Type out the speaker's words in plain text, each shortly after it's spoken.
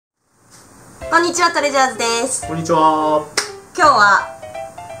こんにちは、トレジャーズです。こんにちは。今日は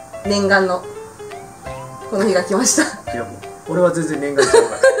念願のこの日が来ました。いやもう俺は全然念願じゃな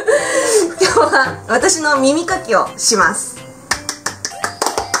い。今日は私の耳かきをします。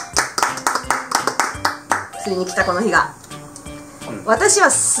ついに来たこの日が。私は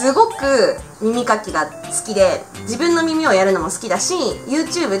すごく耳かきが好きで、自分の耳をやるのも好きだし、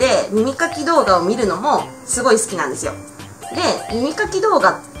 YouTube で耳かき動画を見るのもすごい好きなんですよ。で、耳かき動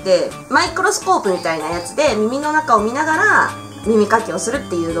画ってマイクロスコープみたいなやつで耳の中を見ながら耳かきをするっ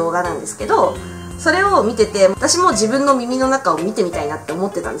ていう動画なんですけど、それを見てて私も自分の耳の中を見てみたいなって思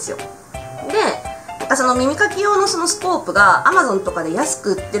ってたんですよ。で、なんかその耳かき用のそのスコープが Amazon とかで安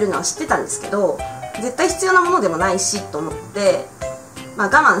く売ってるのは知ってたんですけど、絶対必要なものでもないしと思って、まあ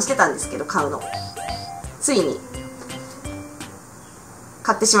我慢してたんですけど、買うのついに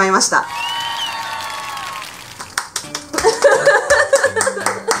買ってしまいました。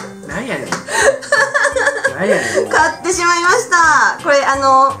なんやねん。なんやねん。買ってしまいました。これ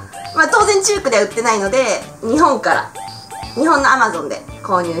まあ、当然チュークでは売ってないので、日本の Amazon で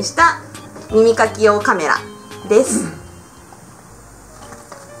購入した耳かき用カメラです。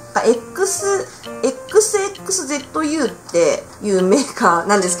XXZU っていうメーカー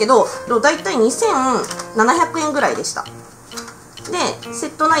なんですけど、だいたい2700円ぐらいでした。で、セッ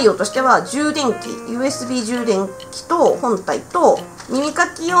ト内容としては充電器、USB 充電器と本体と耳か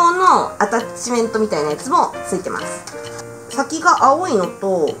き用のアタッチメントみたいなやつもついてます。先が青いの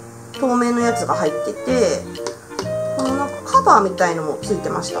と透明のやつが入ってて、このなんかカバーみたいのもついて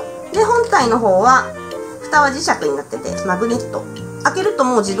ました。で、本体の方は蓋は磁石になっててマグネット。開けると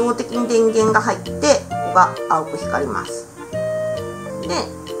もう自動的に電源が入って、ここが青く光ります。で、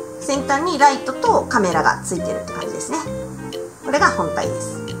先端にライトとカメラがついてるって感じですね。これが本体で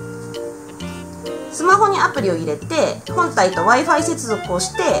す。スマホにアプリを入れて本体と Wi-Fi 接続を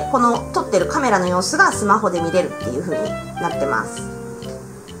して、この撮ってるカメラの様子がスマホで見れるっていう風になってます。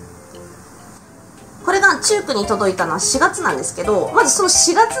これがチュークに届いたのは4月なんですけど、まずその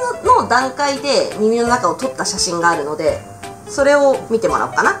4月の段階で耳の中を撮った写真があるので、それを見てもらお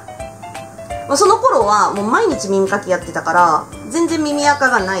うかな。その頃はもう毎日耳かきやってたから全然耳垢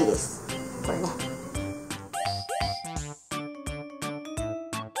がないです。これね。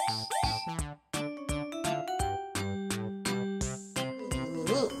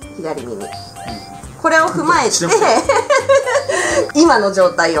右耳、左耳。これを踏まえて今の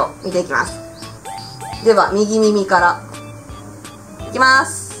状態を見ていきます。では右耳からいきま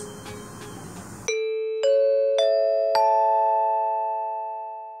す。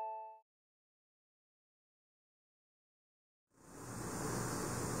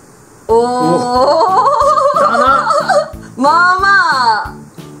おおだな。まあまあ、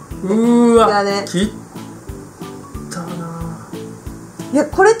うーわ、ね、切ったな。いや、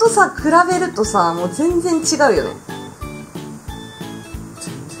これとさ比べるとさ、もう全然違うよね。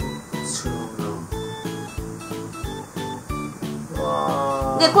全然違うな。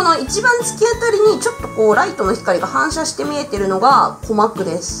わー。で、この一番突き当たりにちょっとこうライトの光が反射して見えてるのが鼓膜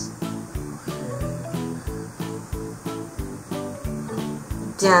です。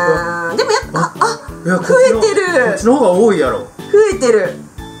じゃーん。でもやっぱ増えてる。こっちの方が多いやろ。増えてる。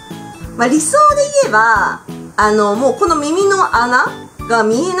まあ理想で言えばもうこの耳の穴が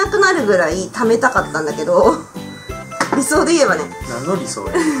見えなくなるぐらい貯めたかったんだけど理想で言えばね。何の理想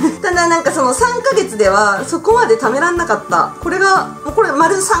や。ただなんかその3ヶ月ではそこまで貯めらんなかった。これ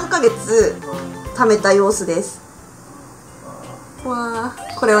丸3ヶ月貯めた様子です。わ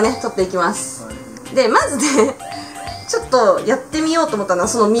ー、これをね撮っていきます。で、まずねちょっとやってみようと思ったのは、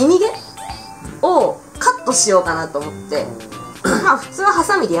その耳毛をカットしようかなと思って、まあ普通はハ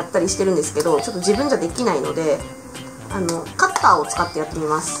サミでやったりしてるんですけど、ちょっと自分じゃできないのでカッターを使ってやってみ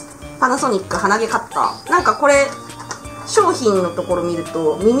ます。パナソニック鼻毛カッター。なんかこれ商品のところ見る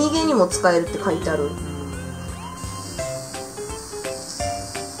と耳毛にも使えるって書いてある。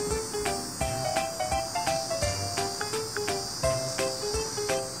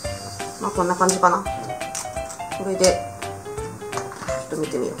まあこんな感じかな。これでちょっと見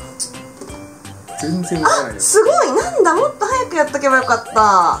てみよう。全然わからない。あ、すごい。なんだ、もっと早くやっとけばよかっ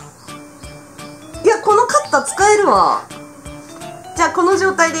た。いや、このカッター使えるわ。じゃあこの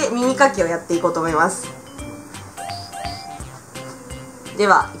状態で耳かきをやっていこうと思います。で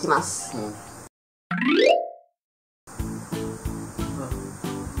は、いきます。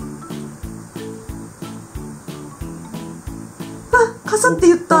あ、カサって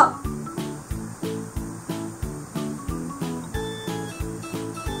言った。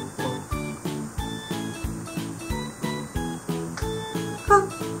あ、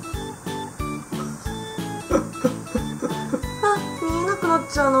見えなくなっ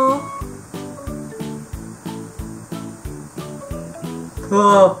ちゃうの。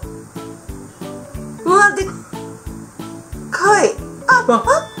わうわ、でっかい。あ、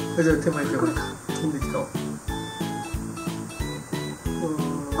じゃあ手前飛んできたわ。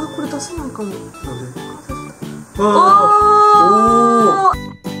あ、これ出せないかも。なんで？おー。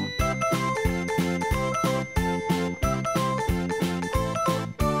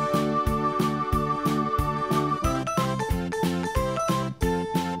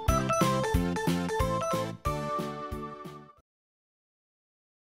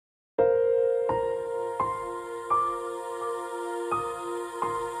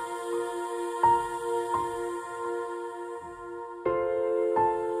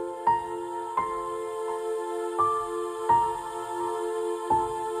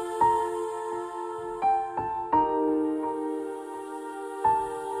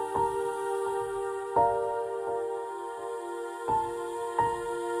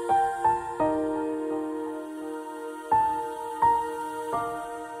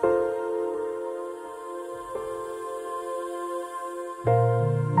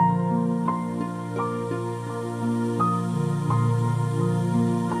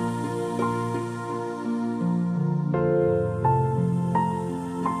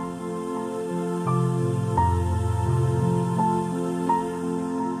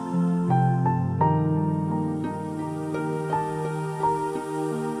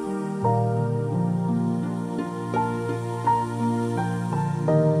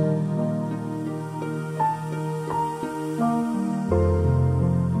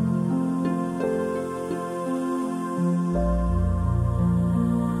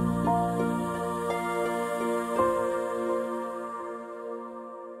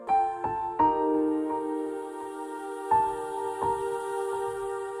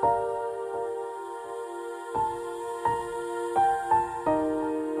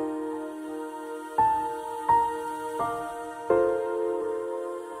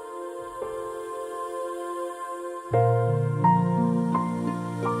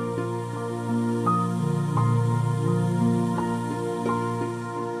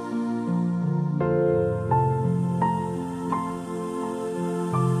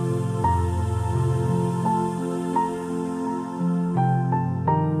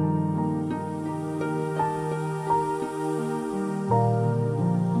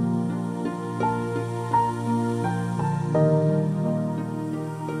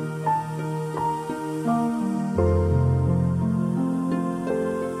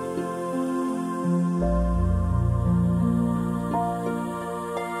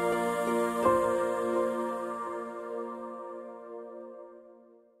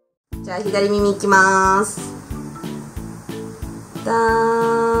じゃあ左耳いきます。だー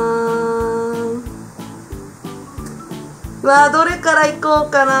ん。うわー、どれからいこ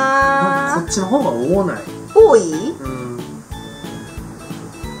うかな。こっちの方が多ない？多い？うん。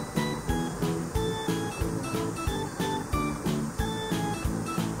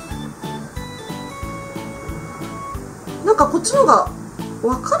なんかこっちのが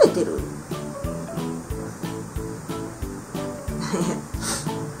分かれてる。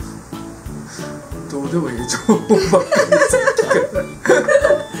どうでもいい情報ばっかりさっきから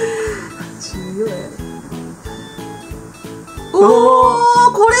重要やね。おお、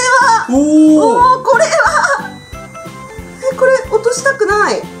これは。おお、これは。これ落としたく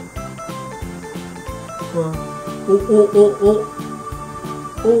ない。あ、惜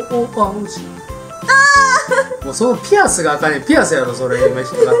しい。もうそのピアスがあかんねん。ピアスやろそれ今引っ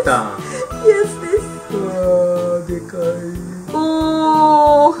かかった。ピアスです。うわー、でかい。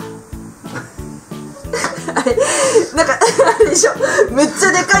おお。あれ、なんかあれでしょ、めっち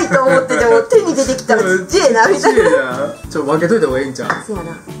ゃでかいと思ってても手に出てきたらちっちゃいなみたいな。ちょっと分けといた方がいいんちゃう？そうや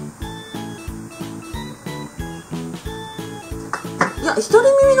な。いや、左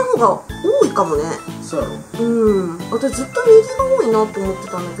耳の方が多いかもね。そうやろ。うん、私ずっと右が多いなと思って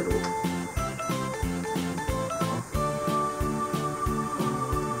たんだけど。な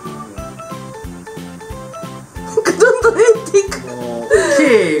んかどんどん減っていく。もう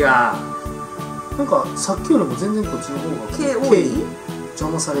K がなんかさっきよりも全然こっちの方が K 多い？邪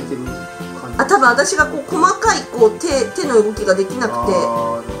魔されてる感じ。あ、多分私がこう細かいこう手の動きができなくて。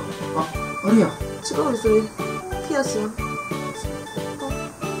あれやん。違うんですよね。ピアスやん。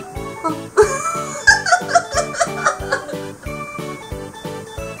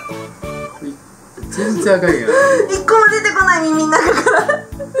全然あかんやん。一個も出てこない耳の中から。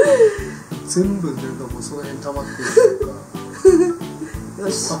全部なんかもうその辺溜まってるから。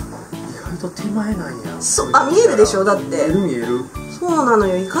よし。あ、意外と手前なんや。あ、見えるでしょ、だって。見える見える。そうなの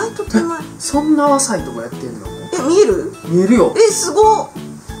よ、意外と手前。そんな浅いとこやってんの？え、見える？見えるよ。え、すごっ。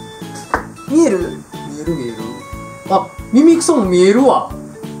見える？見える見える。あ、耳くそも見えるわ。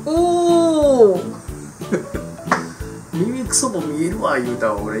おお耳くそも見えるわ言う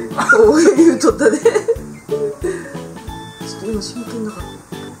たわ俺今。おお言うとったでちょっと今真剣だから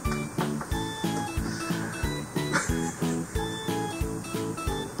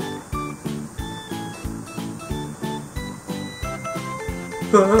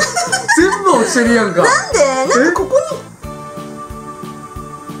全部落ちてるやんか。なんでなんかここに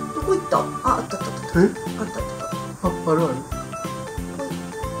どこ行った？あったあったあったあったあったあるある。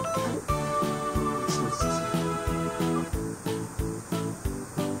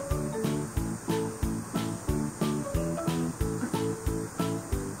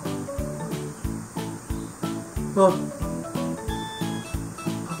あ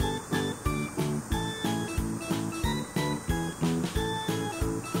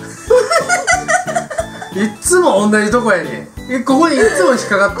いっつも同じとこやねん。ここにいっつも引っ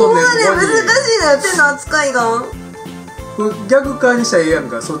かかっとんねん。ここはね難しいのよ、手の扱いが。これ逆側にしたらええやん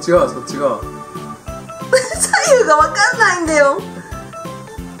か。そっち側そっち側。左右が分かんないんだよ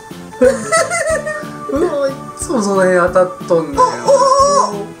うわいっつもその辺当たっとんねん。お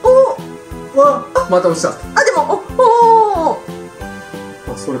わまた落ちた。あでも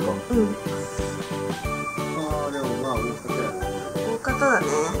あそれか。うん、でもまあ大方やな。大方だね。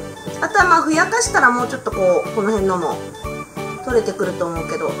あとはまあふやかしたらもうちょっとこうこの辺のも取れてくると思う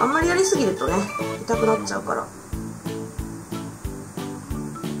けど、あんまりやりすぎるとね痛くなっちゃうから。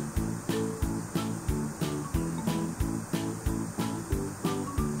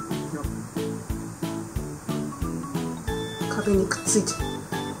壁にくっついて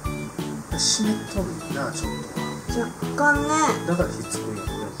湿っとんねんなちょっ若干ね。と。だからひっつくんやろ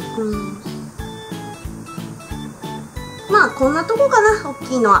ね。うん、まあこんなとこかな、大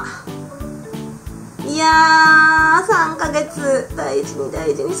きいのは。いやー3ヶ月大事に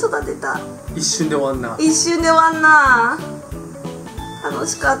大事に育てた。一瞬で終わんな。一瞬で終わんな。楽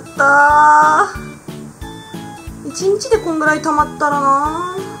しかったー。一日でこんぐらい溜まったら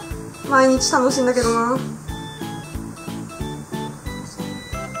な、毎日楽しいんだけどな。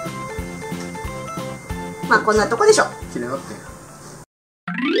まあこんなとこでしょ。きれいになってんや。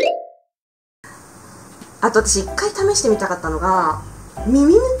あと私一回試してみたかったのが、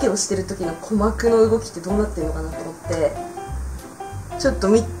耳抜きをしてる時の鼓膜の動きってどうなってるのかなと思って、ちょっと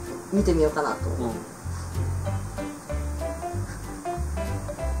見てみようかなと思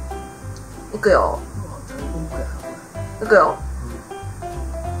う。いくよ。いくよ。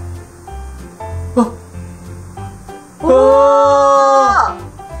おー、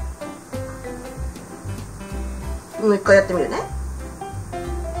もう一回やってみるね。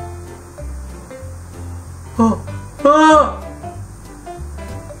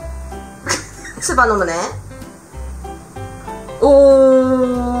つば飲むね。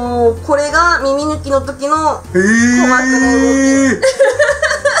おー、これが耳抜きの時の鼓膜の動き。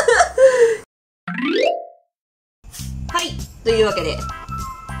はい、というわけで、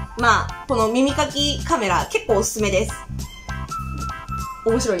まあこの耳かきカメラ結構おすすめです。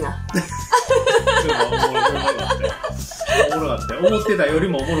面白いな。おもろかったよ。思ってたより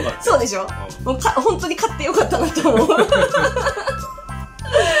もおもろかった。そうでしょ。もう本当に買ってよかったなと思う。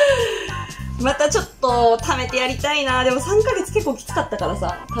またちょっと貯めてやりたいな。でも3ヶ月結構きつかったから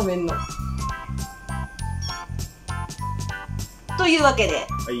さ、貯めんの。というわけで、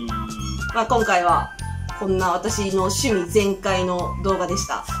まあ今回はこんな私の趣味全開の動画でし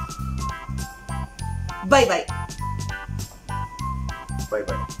た。バイバイ。バイ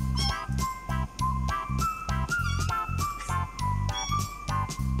バイ。